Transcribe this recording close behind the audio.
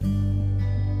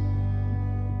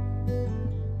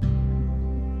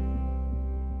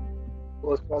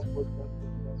Postcast.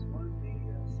 One day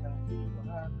as I see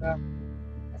Oaxaca,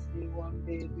 I see one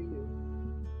baby.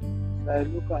 As I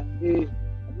look and gaze,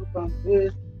 I look and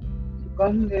face, she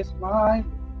come dey smile.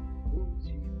 Who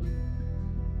she be?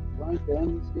 One tell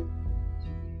me say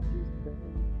she be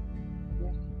Christian,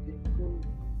 where she dey go?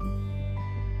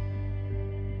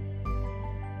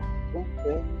 One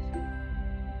tell me say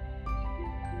she be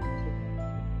Christian,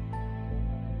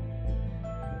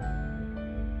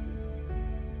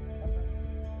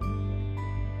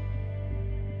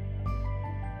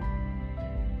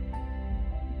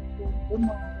 come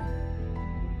on.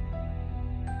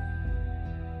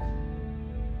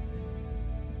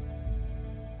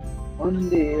 One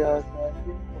day as I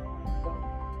dey Oaxaca,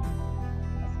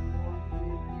 I see one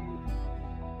baby.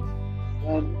 As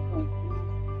I look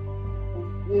and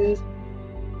face,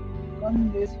 she come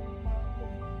dey smile.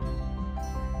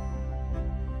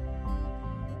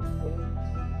 One tell me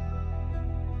say she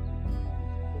be Christian, where she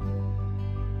dey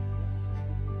go?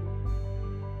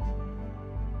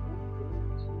 One tell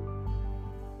me say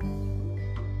she dey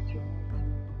go church.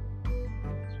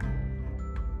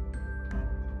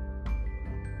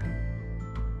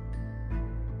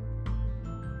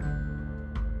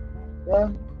 Tell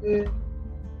me say